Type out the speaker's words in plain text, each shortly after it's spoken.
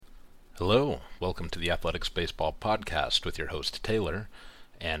Hello, welcome to the Athletics Baseball Podcast with your host Taylor,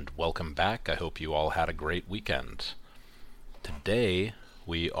 and welcome back. I hope you all had a great weekend. Today,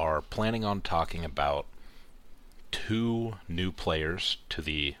 we are planning on talking about two new players to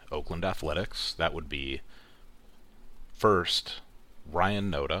the Oakland Athletics. That would be, first,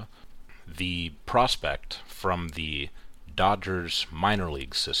 Ryan Noda, the prospect from the Dodgers minor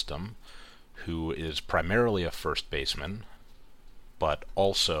league system, who is primarily a first baseman, but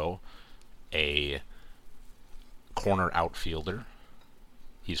also a corner outfielder.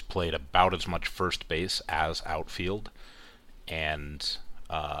 He's played about as much first base as outfield, and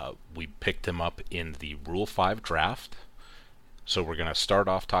we picked him up in the Rule 5 draft. So we're going to start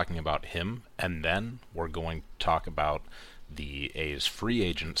off talking about him, and then we're going to talk about the A's free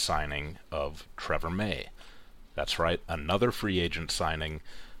agent signing of Trevor May. That's right, another free agent signing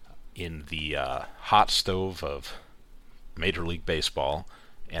in the hot stove of Major League Baseball,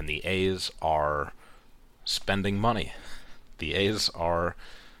 and the A's are spending money. The A's are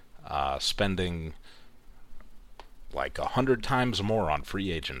spending like 100 times more on free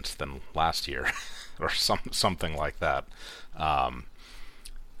agents than last year, or something like that.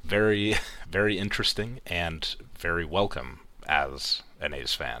 Very, very interesting and very welcome as an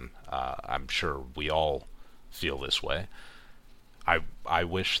A's fan. I'm sure we all feel this way. I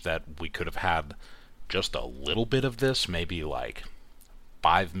wish that we could have had just a little bit of this, maybe like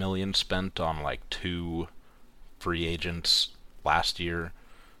 $5 million spent on like two free agents last year,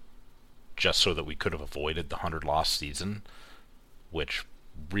 just so that we could have avoided the 100-loss season, which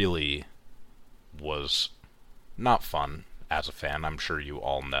really was not fun as a fan. I'm sure you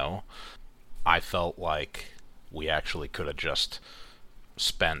all know. I felt like we actually could have just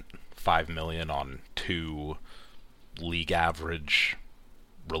spent $5 million on two league average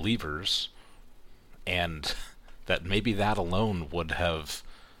relievers, and that maybe that alone would have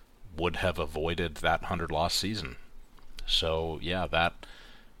avoided that 100-loss season. So yeah, that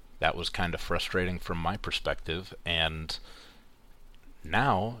was kind of frustrating from my perspective, and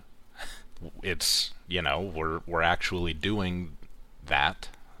now it's, we're actually doing that.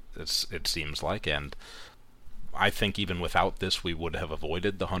 It seems like, and I think even without this we would have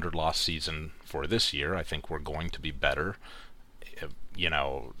avoided the 100-loss season for this year. I think we're going to be better,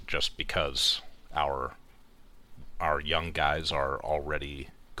 just because our young guys are already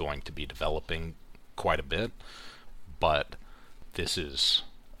going to be developing quite a bit, but this is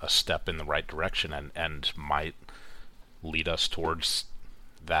a step in the right direction and might lead us towards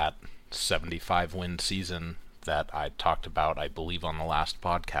that 75-win season that I talked about, I believe, on the last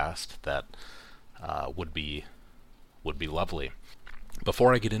podcast. That would be lovely.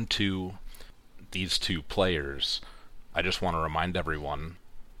 Before I get into these two players, I just want to remind everyone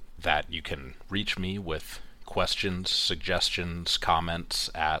that you can reach me with questions, suggestions, comments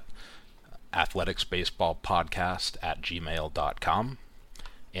at athleticsbaseballpodcast@gmail.com,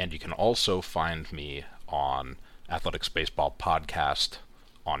 and you can also find me on Athletics Baseball Podcast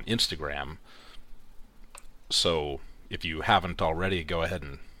on Instagram. So if you haven't already, go ahead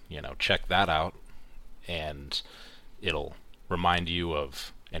and check that out, and it'll remind you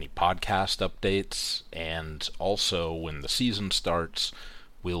of any podcast updates, and also when the season starts,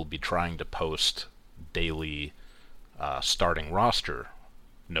 we'll be trying to post daily starting roster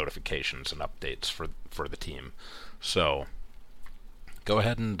notifications and updates for the team. So go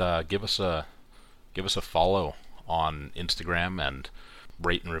ahead and give us a follow on Instagram, and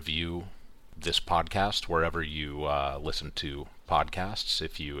rate and review this podcast wherever you listen to podcasts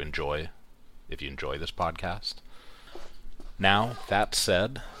if you enjoy this podcast. Now, that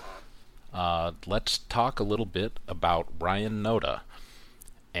said, let's talk a little bit about Ryan Noda.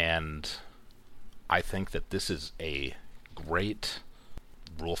 And I think that this is a great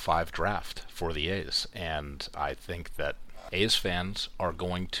Rule 5 draft for the A's, and I think that A's fans are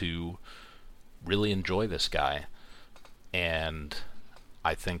going to really enjoy this guy, and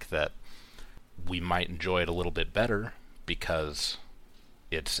I think that we might enjoy it a little bit better because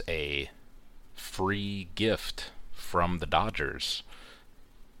it's a free gift from the Dodgers.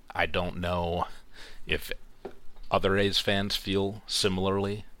 I don't know if other A's fans feel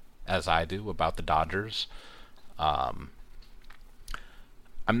similarly as I do about the Dodgers. I'm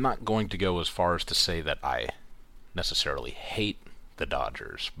not going to go as far as to say that I necessarily hate the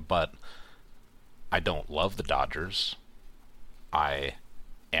Dodgers, but I don't love the Dodgers. I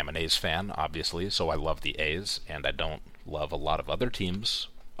am an A's fan, obviously, so I love the A's, and I don't love a lot of other teams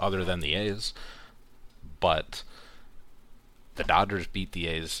other than the A's, but the Dodgers beat the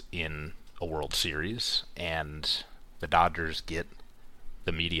A's in a World Series, and the Dodgers get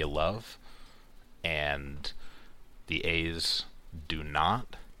the media love, and the A's do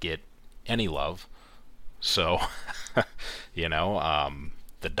not get any love. So,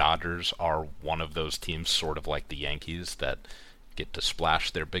 the Dodgers are one of those teams, sort of like the Yankees, that get to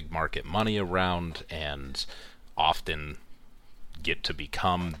splash their big market money around and often get to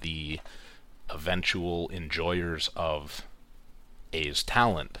become the eventual enjoyers of A's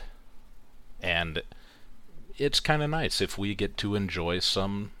talent. And it's kind of nice if we get to enjoy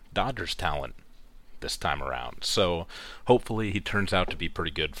some Dodgers talent this time around. So hopefully he turns out to be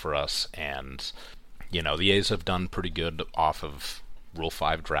pretty good for us. And, the A's have done pretty good off of Rule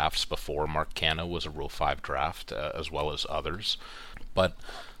 5 drafts before. Mark Canha was a Rule 5 draft, as well as others. But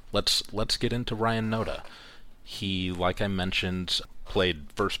let's get into Ryan Noda. He, like I mentioned, played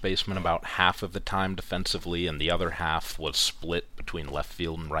first baseman about half of the time defensively, and the other half was split between left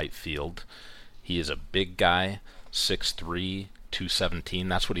field and right field. He is a big guy, 6'3", 217.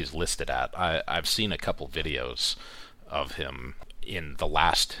 That's what he's listed at. I've seen a couple videos of him in the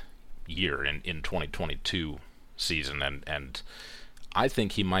last year, in 2022 season, and I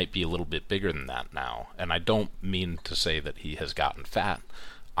think he might be a little bit bigger than that now. And I don't mean to say that he has gotten fat.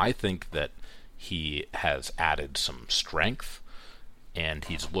 I think that he has added some strength, and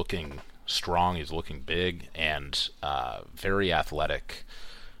he's looking strong, he's looking big, and very athletic.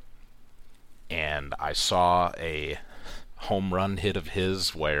 And I saw a home run hit of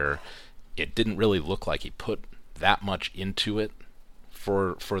his where it didn't really look like he put that much into it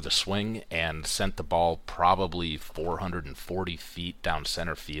for the swing, and sent the ball probably 440 feet down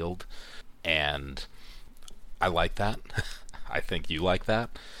center field. And I like that. I think you like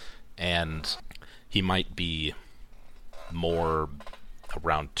that. And he might be more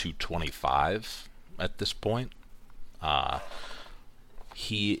around 225 at this point.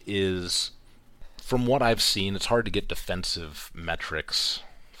 He is, from what I've seen, it's hard to get defensive metrics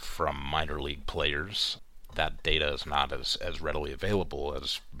from minor league players. That data is not as readily available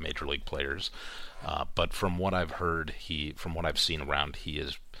as major league players. But from what I've heard, from what I've seen around, he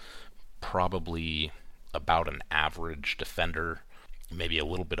is probably about an average defender, maybe a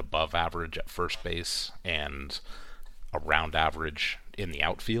little bit above average at first base, and around average in the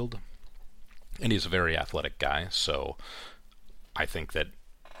outfield. And he's a very athletic guy, so I think that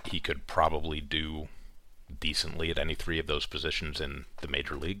he could probably do decently at any three of those positions in the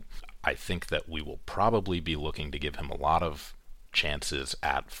major league. I think that we will probably be looking to give him a lot of chances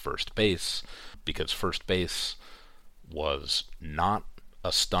at first base, because first base was not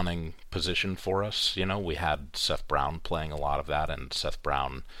a stunning position for us. We had Seth Brown playing a lot of that, and Seth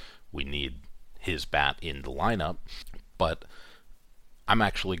Brown, we need his bat in the lineup. But I'm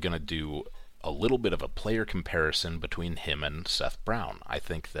actually going to do a little bit of a player comparison between him and Seth Brown. I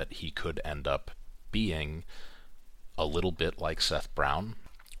think that he could end up being a little bit like Seth Brown,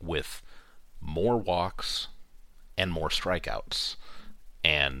 with more walks and more strikeouts.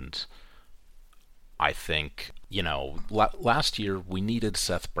 And I think, last year we needed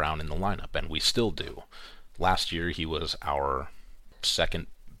Seth Brown in the lineup, and we still do. Last year he was our second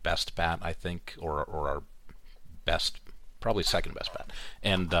best bat, I think, or our best, probably second best bat.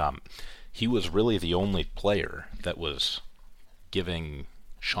 And he was really the only player that was giving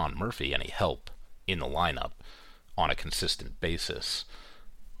Sean Murphy any help in the lineup on a consistent basis.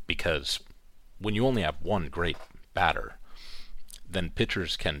 Because when you only have one great batter, then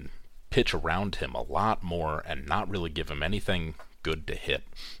pitchers can pitch around him a lot more and not really give him anything good to hit.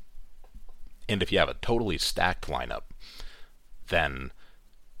 And if you have a totally stacked lineup, then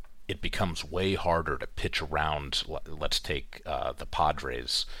it becomes way harder to pitch around. Let's take the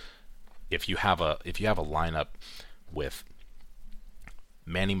Padres. If you have a lineup with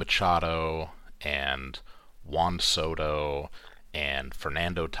Manny Machado and Juan Soto and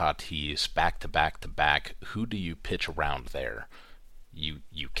Fernando Tatis back to back, who do you pitch around there? You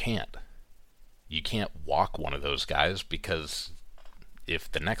can't. You can't walk one of those guys, because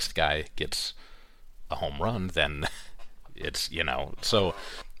if the next guy gets a home run, then it's, so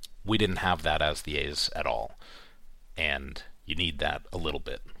we didn't have that as the A's at all. And you need that a little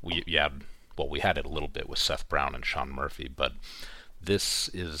bit. We had it a little bit with Seth Brown and Sean Murphy, but this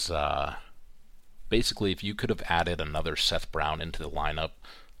is basically, if you could have added another Seth Brown into the lineup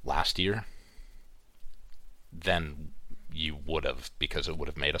last year, then you would have, because it would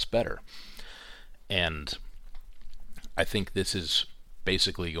have made us better. And I think this is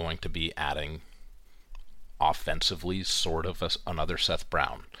basically going to be adding offensively sort of another Seth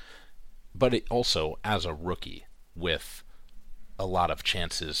Brown, but it also as a rookie with a lot of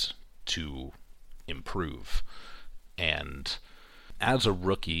chances to improve. And as a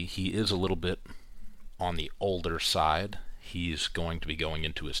rookie, he is a little bit on the older side. He's going to be going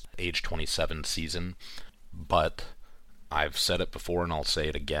into his age 27 season, but I've said it before and I'll say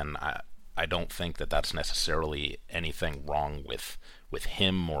it again. I don't think that that's necessarily anything wrong with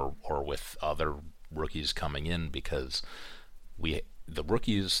him or with other rookies coming in, because the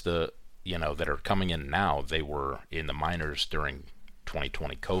rookies that are coming in now, they were in the minors during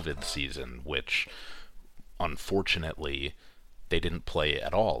 2020 COVID season, which unfortunately they didn't play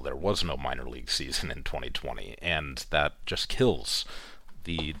at all. There was no minor league season in 2020, and that just kills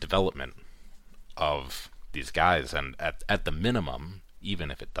the development of these guys. And at the minimum,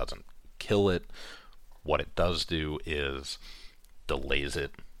 even if it doesn't kill it, what it does do is delays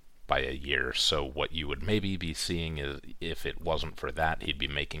it by a year. So what you would maybe be seeing is, if it wasn't for that, he'd be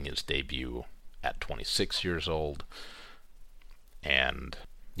making his debut at 26 years old. And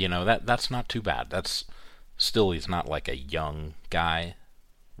that's not too bad. That's still, he's not like a young guy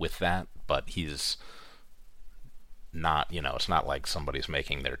with that, but he's not, it's not like somebody's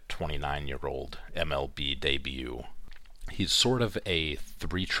making their 29-year-old MLB debut. He's sort of a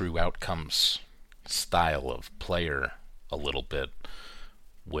three true outcomes style of player a little bit,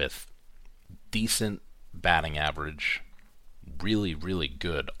 with decent batting average, really, really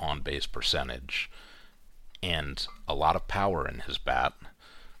good on-base percentage, and a lot of power in his bat,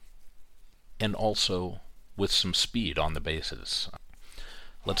 and also with some speed on the bases.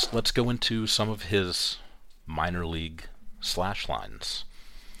 Let's go into some of his minor league slash lines.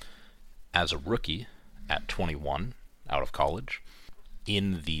 As a rookie at 21 out of college,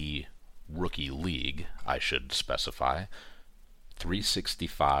 in the rookie league, I should specify,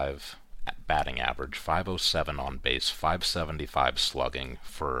 365 batting average, 507 on base, 575 slugging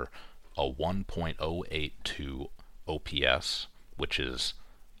for a 1.082 OPS, which is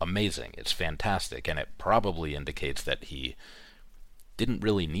amazing. It's fantastic, and it probably indicates that he didn't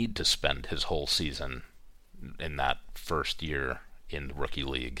really need to spend his whole season in that first year in the rookie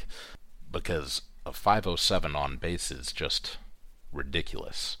league, because a 507 on base is just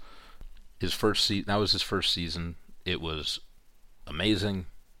ridiculous. That was his first season. It was amazing.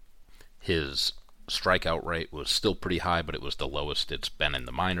 His strikeout rate was still pretty high, but it was the lowest it's been in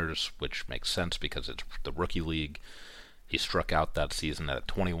the minors, which makes sense because it's the rookie league. He struck out that season at a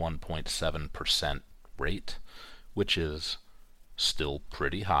 21.7% rate, which is still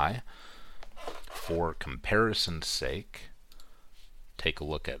pretty high. For comparison's sake, take a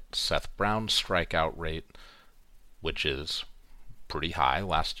look at Seth Brown's strikeout rate, which is pretty high.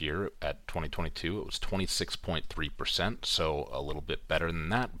 Last year at 2022, it was 26.3%, so a little bit better than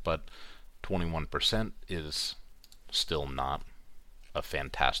that, but 21% is still not a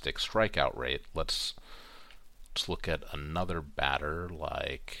fantastic strikeout rate. Let's look at another batter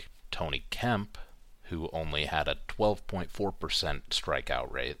like Tony Kemp, who only had a 12.4%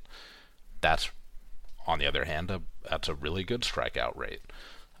 strikeout rate. That's, on the other hand, that's a really good strikeout rate.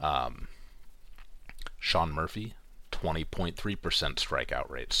 Sean Murphy, 20.3% strikeout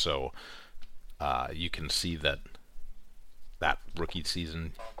rate. So you can see that rookie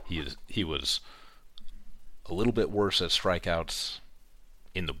season, he was a little bit worse at strikeouts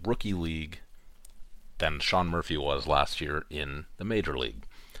in the rookie league than Sean Murphy was last year in the major league.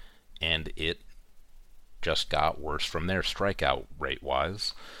 And it just got worse from there, strikeout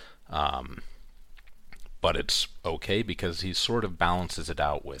rate-wise. But it's okay because he sort of balances it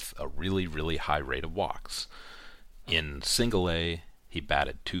out with a really, really high rate of walks. In single A, he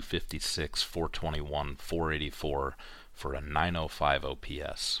batted .256, .421, .484 for a .905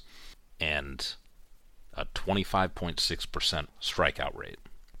 OPS and a 25.6% strikeout rate.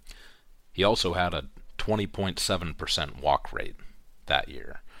 He also had a 20.7% walk rate that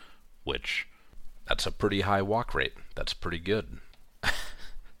year, which that's a pretty high walk rate. That's pretty good.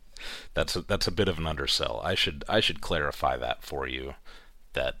 That's a bit of an undersell. I should clarify that for you.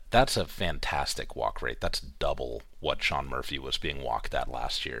 That's a fantastic walk rate. That's double what Sean Murphy was being walked at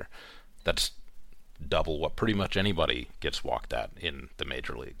last year. That's double what pretty much anybody gets walked at in the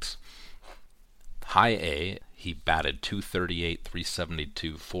major leagues. High A, he batted .238,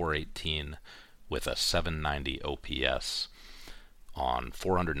 .372, .418 with a .790 OPS on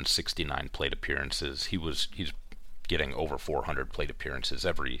 469 plate appearances. He's getting over 400 plate appearances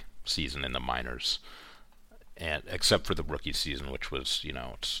every season in the minors, and except for the rookie season, which was,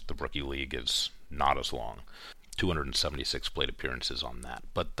 the rookie league is not as long. 276 plate appearances on that.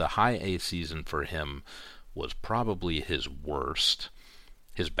 But the high A season for him was probably his worst.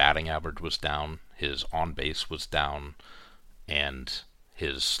 His batting average was down, his on base was down, and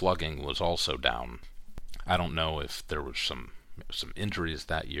his slugging was also down. I don't know if there was some injuries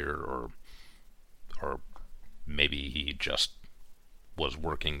that year, or maybe he just was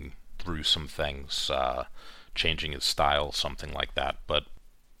working through some things, changing his style, something like that. But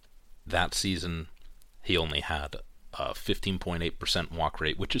that season, he only had a 15.8% walk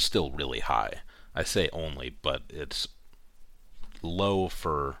rate, which is still really high. I say only, but it's low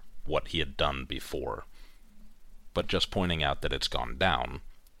for what he had done before. But just pointing out that it's gone down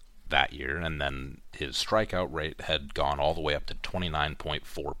that year, and then his strikeout rate had gone all the way up to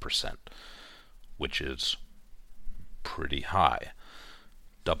 29.4%, which is pretty high.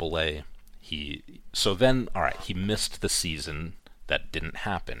 Double A, he missed the season. That didn't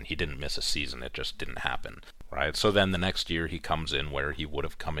happen. He didn't miss a season, it just didn't happen, right? So then the next year he comes in where he would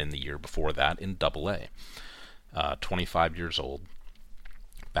have come in the year before that in Double A. 25 years old,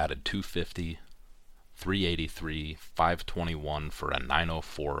 batted .250, .383, .521 for a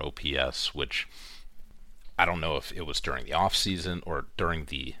 .904 OPS, which I don't know if it was during the off season or during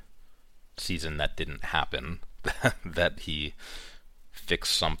the season that didn't happen that he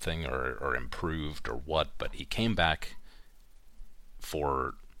fixed something or improved or what, but he came back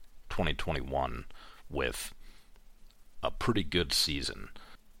for 2021 with a pretty good season.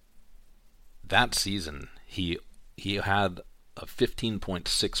 That season, he had a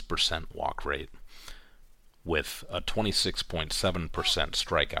 15.6% walk rate with a 26.7%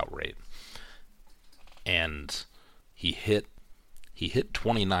 strikeout rate, and he hit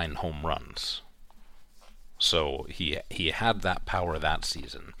 29 home runs. So he had that power that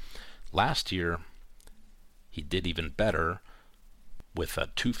season. Last year, he did even better with a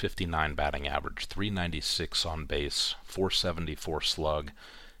 .259 batting average, .396 on base, .474 slug,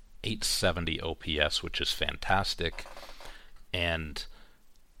 .870 OPS, which is fantastic. And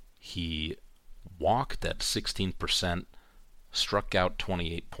he walked at 16%, struck out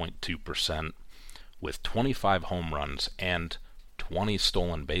 28.2%, with 25 home runs and 20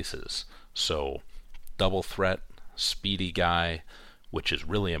 stolen bases. So double threat, speedy guy, which is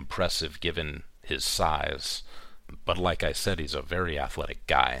really impressive given his size. But like I said, he's a very athletic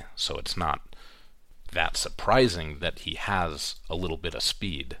guy, so it's not that surprising that he has a little bit of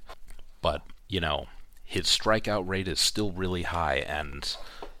speed. But, his strikeout rate is still really high, and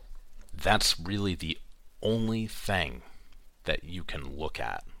that's really the only thing that you can look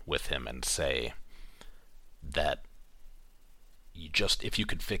at with him and say that if you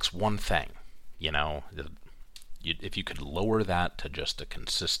could fix one thing, if you could lower that to just a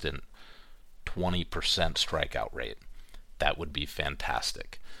consistent 20% strikeout rate, that would be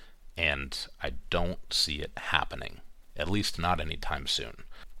fantastic. And I don't see it happening, at least not anytime soon.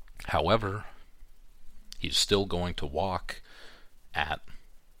 However, he's still going to walk at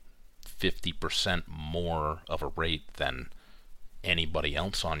 50% more of a rate than anybody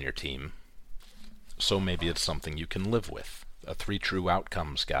else on your team, so maybe it's something you can live with. A 3 true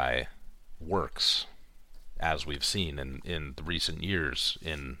outcomes guy works, as we've seen in the recent years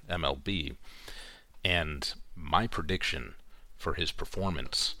in MLB. And my prediction for his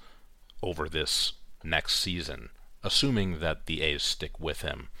performance over this next season, assuming that the A's stick with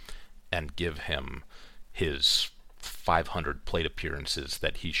him and give him his 500 plate appearances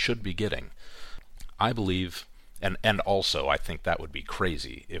that he should be getting, I believe, and also I think that would be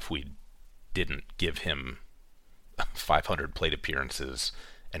crazy if we didn't give him 500 plate appearances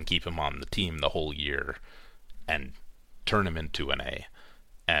and keep him on the team the whole year and turn him into an A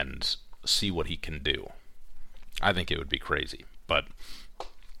and see what he can do. I think it would be crazy. But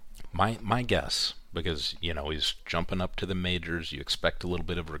my guess, because, he's jumping up to the majors, you expect a little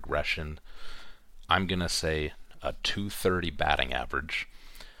bit of regression, I'm going to say a .230 batting average,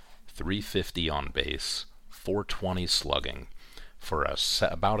 .350 on base, .420 slugging, for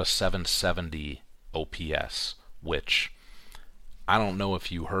about a .770 OPS, which I don't know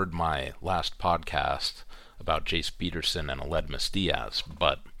if you heard my last podcast about Jace Peterson and Aledmys Diaz,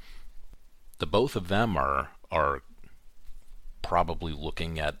 but the both of them are probably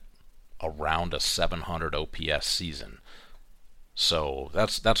looking at around a 700 OPS season. So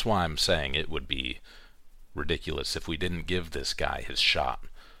that's why I'm saying it would be ridiculous if we didn't give this guy his shot.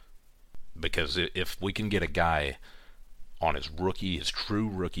 Because if we can get a guy on his true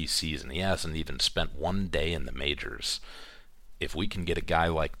rookie season, he hasn't even spent one day in the majors. If we can get a guy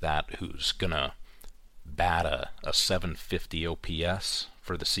like that who's gonna bat a 750 OPS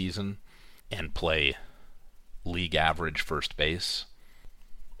for the season and play league average first base,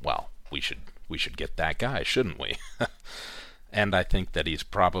 well, we should get that guy, shouldn't we? And I think that he's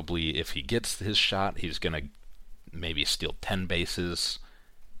probably, if he gets his shot, he's gonna maybe steal 10 bases,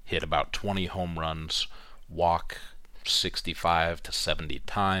 hit about 20 home runs, walk 65 to 70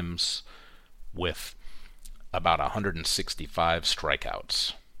 times, with about 165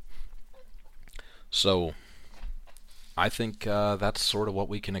 strikeouts. So I think that's sort of what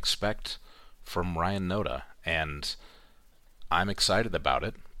we can expect from Ryan Noda, and I'm excited about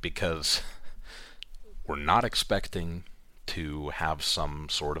it because We're not expecting to have some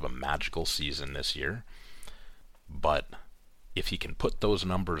sort of a magical season this year, but if he can put those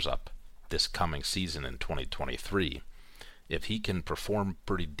numbers up this coming season in 2023, if he can perform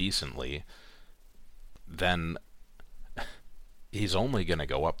pretty decently, then he's only going to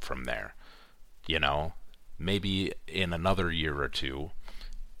go up from there. You know, maybe in another year or two,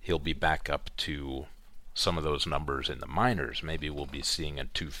 he'll be back up to some of those numbers in the minors. Maybe we'll be seeing a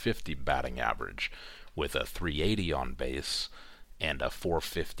 250 batting average with a 380 on base and a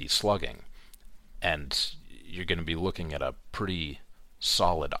 450 slugging. And you're going to be looking at a pretty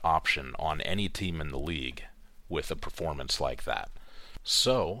solid option on any team in the league with a performance like that.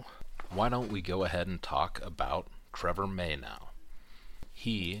 So, why don't we go ahead and talk about Trevor May now?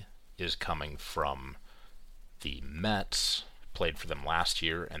 He is coming from the Mets, played for them last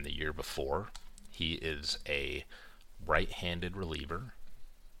year and the year before. He is a right-handed reliever,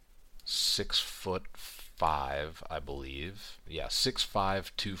 6'5", I believe. Yeah,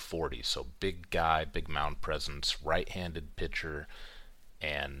 6'5", 240. So big guy, big mound presence, right-handed pitcher,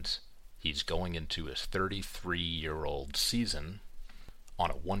 and he's going into his 33-year-old season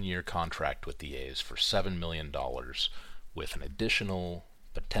on a one-year contract with the A's for $7 million with an additional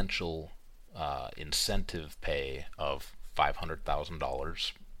potential incentive pay of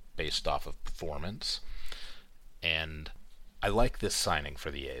 $500,000 based off of performance. And I like this signing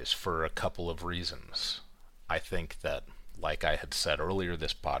for the A's for a couple of reasons. I think that, like I had said earlier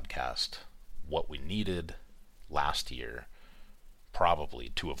this podcast, what we needed last year, probably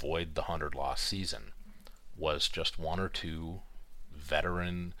to avoid the 100-loss season, was just one or two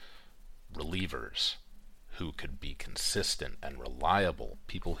veteran relievers who could be consistent and reliable,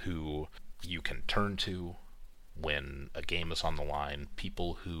 people who you can turn to when a game is on the line,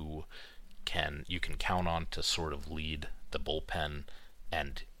 people who you can count on to sort of lead the bullpen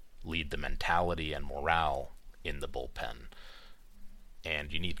and lead the mentality and morale in the bullpen.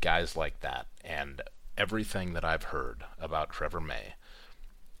 And you need guys like that. And everything that I've heard about Trevor May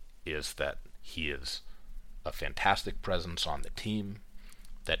is that he is a fantastic presence on the team,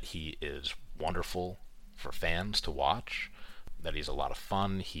 that he is wonderful for fans to watch, that he's a lot of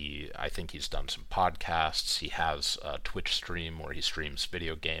fun. I think he's done some podcasts. He has a Twitch stream where he streams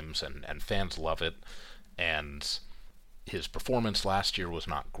video games, and fans love it. And his performance last year was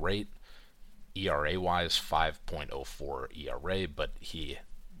not great. ERA-wise, 5.04 ERA, but he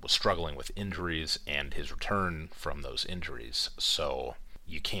was struggling with injuries and his return from those injuries. So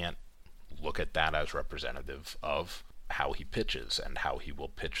you can't look at that as representative of how he pitches and how he will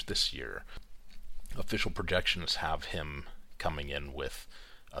pitch this year. Official projections have him coming in with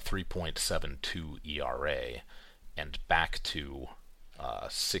a 3.72 ERA and back to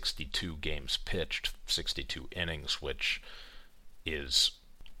 62 games pitched, 62 innings, which is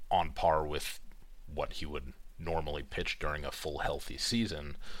on par with what he would normally pitch during a full healthy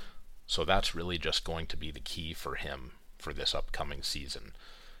season. So that's really just going to be the key for him for this upcoming season,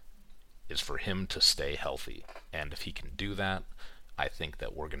 is for him to stay healthy. And if he can do that, I think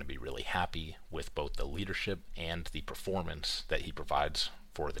that we're going to be really happy with both the leadership and the performance that he provides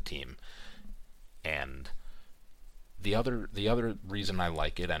for the team. And the other reason I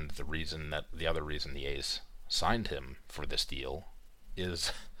like it, and the other reason the A's signed him for this deal,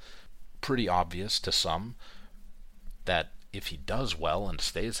 is pretty obvious to some, that if he does well and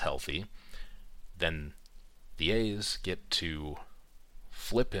stays healthy, then the A's get to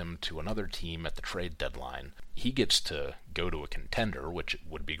flip him to another team at the trade deadline. He gets to go to a contender, which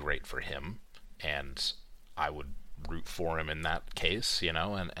would be great for him, and I would root for him in that case,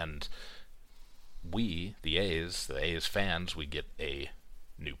 and we, the A's fans, we get a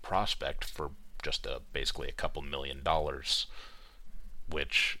new prospect for just basically a couple $1 million,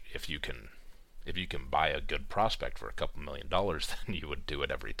 which if you can buy a good prospect for a couple $1 million, then you would do it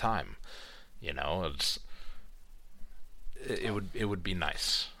every time. It would be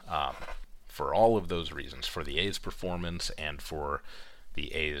nice. For all of those reasons, for the A's performance and for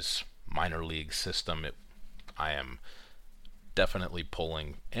the A's minor league system, I am definitely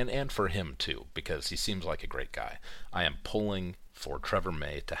pulling, and for him too, because he seems like a great guy. I am pulling for Trevor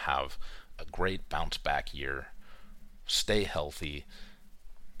May to have a great bounce back year, stay healthy,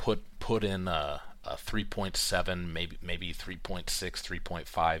 put in a 3.7, maybe 3.6,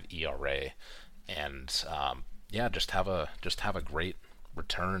 3.5 ERA, and just have a great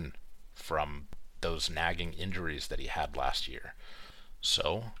return from those nagging injuries that he had last year.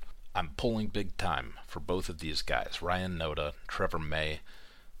 So I'm pulling big time for both of these guys, Ryan Noda, Trevor May.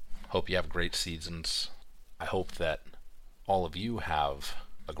 Hope you have great seasons. I hope that all of you have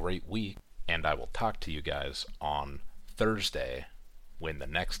a great week, and I will talk to you guys on Thursday when the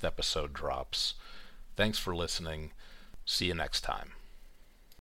next episode drops Thanks for listening. See you next time.